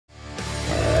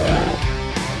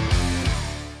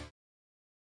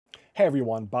Hey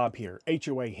everyone, Bob here,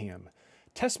 HOA Ham.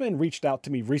 Tesmen reached out to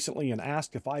me recently and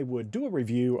asked if I would do a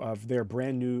review of their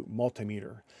brand new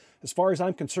multimeter. As far as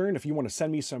I'm concerned, if you want to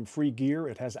send me some free gear,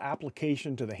 it has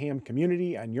application to the ham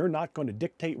community and you're not going to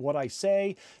dictate what I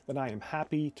say, then I am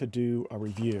happy to do a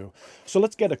review. So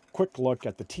let's get a quick look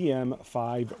at the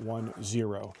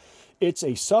TM-510. It's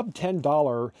a sub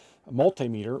 $10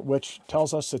 multimeter, which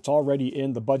tells us it's already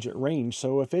in the budget range.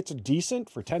 So if it's decent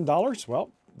for $10,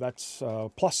 well, that's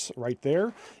a plus right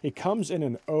there. It comes in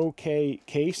an okay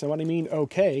case. And what I mean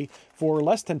okay, for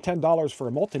less than $10 for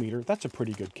a multimeter, that's a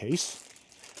pretty good case.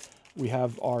 We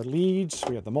have our leads,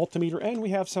 we have the multimeter, and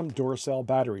we have some Duracell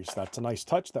batteries. That's a nice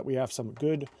touch that we have some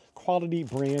good quality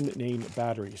brand name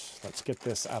batteries. Let's get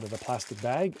this out of the plastic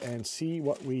bag and see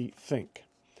what we think.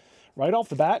 Right off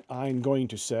the bat, I'm going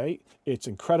to say it's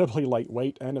incredibly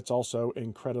lightweight and it's also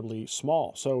incredibly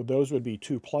small. So those would be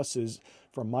two pluses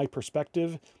from my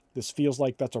perspective. This feels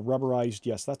like that's a rubberized,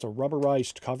 yes, that's a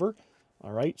rubberized cover.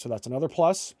 All right, so that's another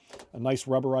plus, a nice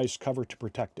rubberized cover to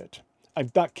protect it.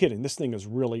 I'm not kidding, this thing is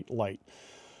really light.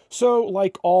 So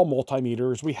like all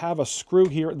multimeters, we have a screw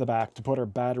here at the back to put our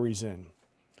batteries in.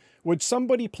 Would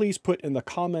somebody please put in the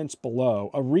comments below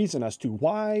a reason as to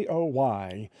why, oh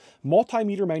why,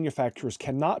 multimeter manufacturers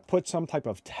cannot put some type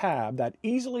of tab that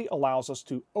easily allows us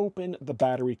to open the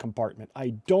battery compartment? I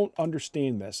don't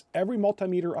understand this. Every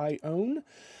multimeter I own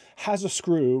has a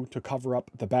screw to cover up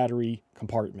the battery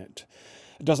compartment.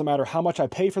 It doesn't matter how much I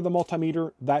pay for the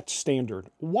multimeter, that's standard.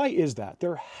 Why is that?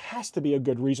 There has to be a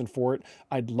good reason for it.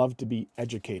 I'd love to be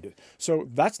educated. So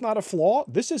that's not a flaw.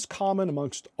 This is common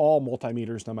amongst all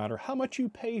multimeters, no matter how much you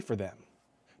pay for them.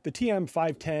 The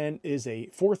TM-510 is a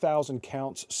 4,000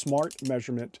 counts smart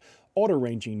measurement auto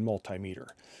ranging multimeter.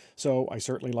 So I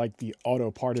certainly like the auto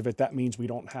part of it. That means we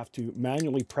don't have to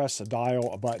manually press a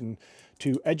dial, a button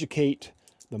to educate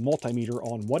the multimeter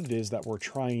on what it is that we're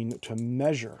trying to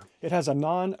measure. It has a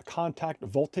non-contact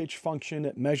voltage function.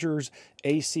 It measures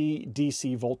AC,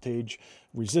 DC voltage,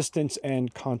 resistance,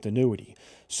 and continuity.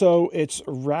 So it's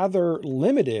rather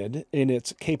limited in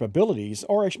its capabilities,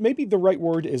 or maybe the right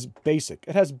word is basic.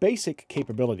 It has basic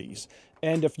capabilities.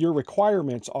 And if your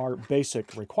requirements are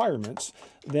basic requirements,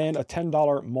 then a $10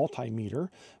 multimeter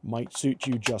might suit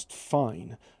you just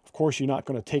fine. Of course, you're not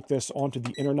going to take this onto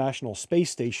the International Space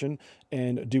Station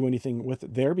and do anything with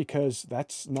it there because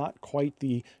that's not quite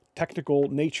the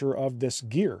technical nature of this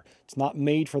gear. It's not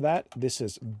made for that. This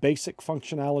is basic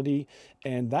functionality,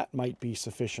 and that might be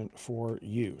sufficient for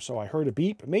you. So I heard a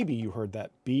beep. Maybe you heard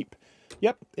that beep.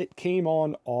 Yep, it came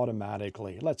on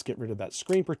automatically. Let's get rid of that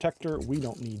screen protector. We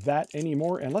don't need that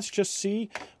anymore. And let's just see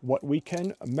what we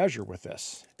can measure with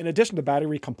this. In addition to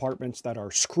battery compartments that are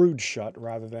screwed shut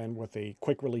rather than with a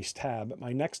quick release tab,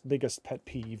 my next biggest pet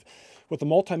peeve with the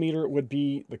multimeter would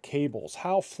be the cables.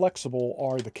 How flexible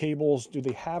are the cables? Do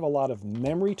they have a lot of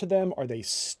memory to them? Are they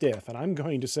stiff? And I'm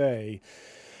going to say,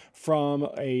 from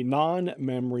a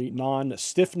non-memory,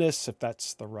 non-stiffness, if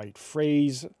that's the right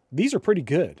phrase, these are pretty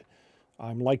good.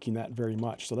 I'm liking that very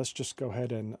much. So let's just go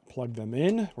ahead and plug them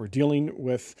in. We're dealing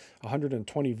with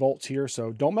 120 volts here,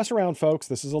 so don't mess around, folks.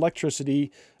 This is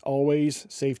electricity. Always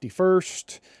safety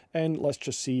first. And let's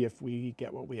just see if we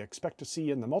get what we expect to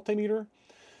see in the multimeter.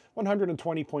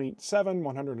 120.7,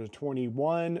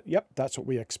 121. Yep, that's what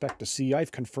we expect to see.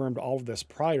 I've confirmed all of this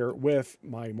prior with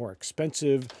my more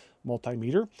expensive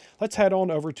multimeter. Let's head on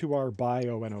over to our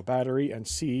Bio-NO battery and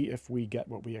see if we get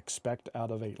what we expect out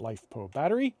of a LiFePO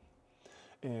battery.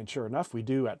 And sure enough, we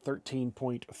do at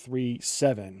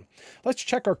 13.37. Let's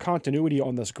check our continuity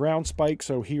on this ground spike.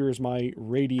 So here's my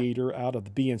radiator out of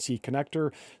the BNC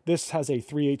connector. This has a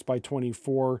 3/8 by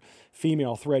 24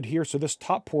 female thread here. So this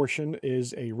top portion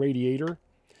is a radiator.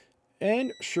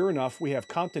 And sure enough, we have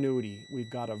continuity.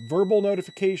 We've got a verbal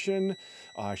notification,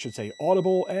 I should say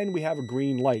audible, and we have a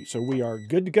green light. So we are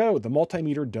good to go. The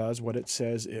multimeter does what it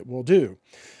says it will do.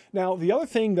 Now, the other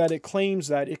thing that it claims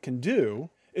that it can do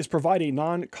is provide a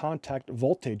non-contact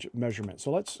voltage measurement.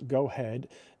 So let's go ahead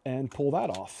and pull that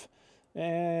off.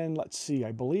 And let's see,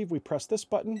 I believe we press this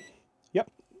button.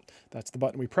 Yep, that's the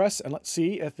button we press. And let's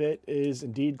see if it is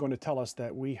indeed going to tell us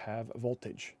that we have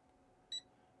voltage.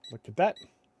 Look at that.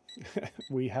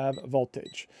 We have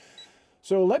voltage.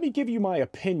 So let me give you my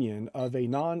opinion of a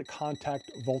non-contact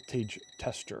voltage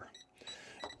tester.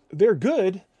 They're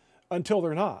good until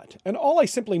they're not. And all I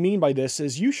simply mean by this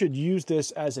is you should use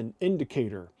this as an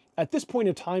indicator. At this point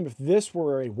in time, if this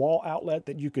were a wall outlet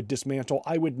that you could dismantle,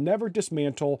 I would never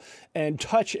dismantle and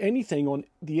touch anything on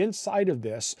the inside of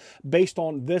this based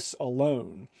on this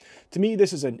alone. To me,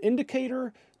 this is an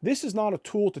indicator. This is not a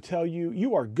tool to tell you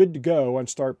you are good to go and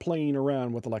start playing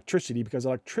around with electricity, because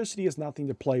electricity is nothing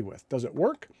to play with. Does it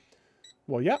work?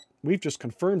 Well, yeah, we've just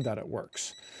confirmed that it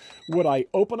works. Would I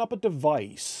open up a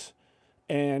device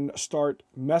and start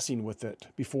messing with it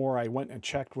before I went and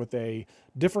checked with a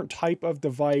different type of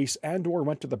device and or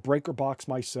went to the breaker box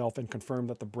myself and confirmed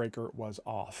that the breaker was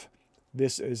off?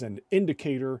 This is an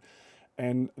indicator,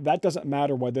 and that doesn't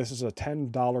matter whether this is a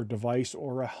 $10 device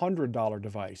or a $100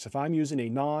 device. If I'm using a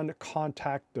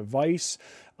non-contact device,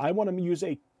 I want to use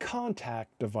a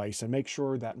contact device and make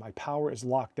sure that my power is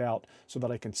locked out so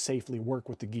that I can safely work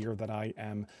with the gear that I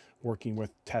am working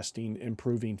with, testing,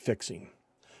 improving, fixing.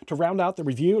 To round out the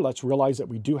review, let's realize that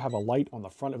we do have a light on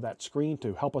the front of that screen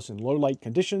to help us in low light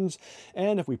conditions.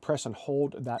 And if we press and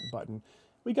hold that button,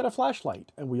 we get a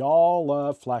flashlight. And we all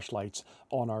love flashlights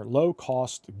on our low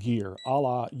cost gear, a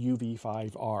la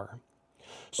UV5R.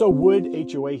 So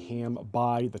would HOA Ham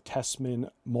buy the Tesmen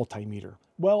multimeter?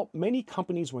 Well, many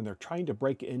companies, when they're trying to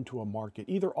break into a market,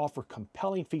 either offer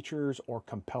compelling features or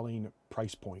compelling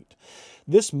price point.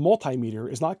 This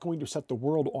multimeter is not going to set the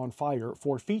world on fire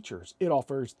for features. It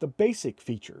offers the basic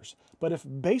features. But if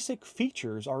basic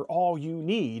features are all you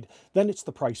need, then it's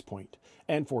the price point.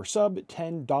 And for sub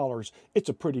 $10, it's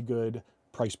a pretty good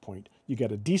price point. You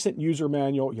get a decent user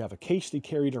manual, you have a case to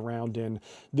carry it around in.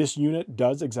 This unit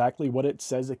does exactly what it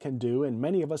says it can do, and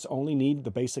many of us only need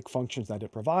the basic functions that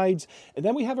it provides. And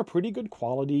then we have a pretty good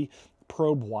quality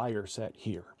probe wire set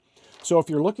here. So if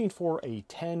you're looking for a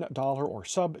 $10 or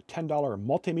sub $10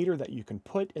 multimeter that you can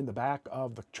put in the back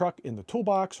of the truck in the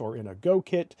toolbox or in a go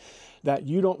kit, that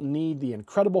you don't need the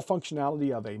incredible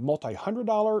functionality of a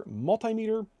multi-$100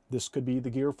 multimeter, this could be the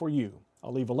gear for you.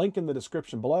 I'll leave a link in the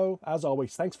description below. As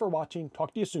always, thanks for watching.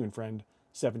 Talk to you soon, friend.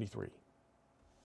 73.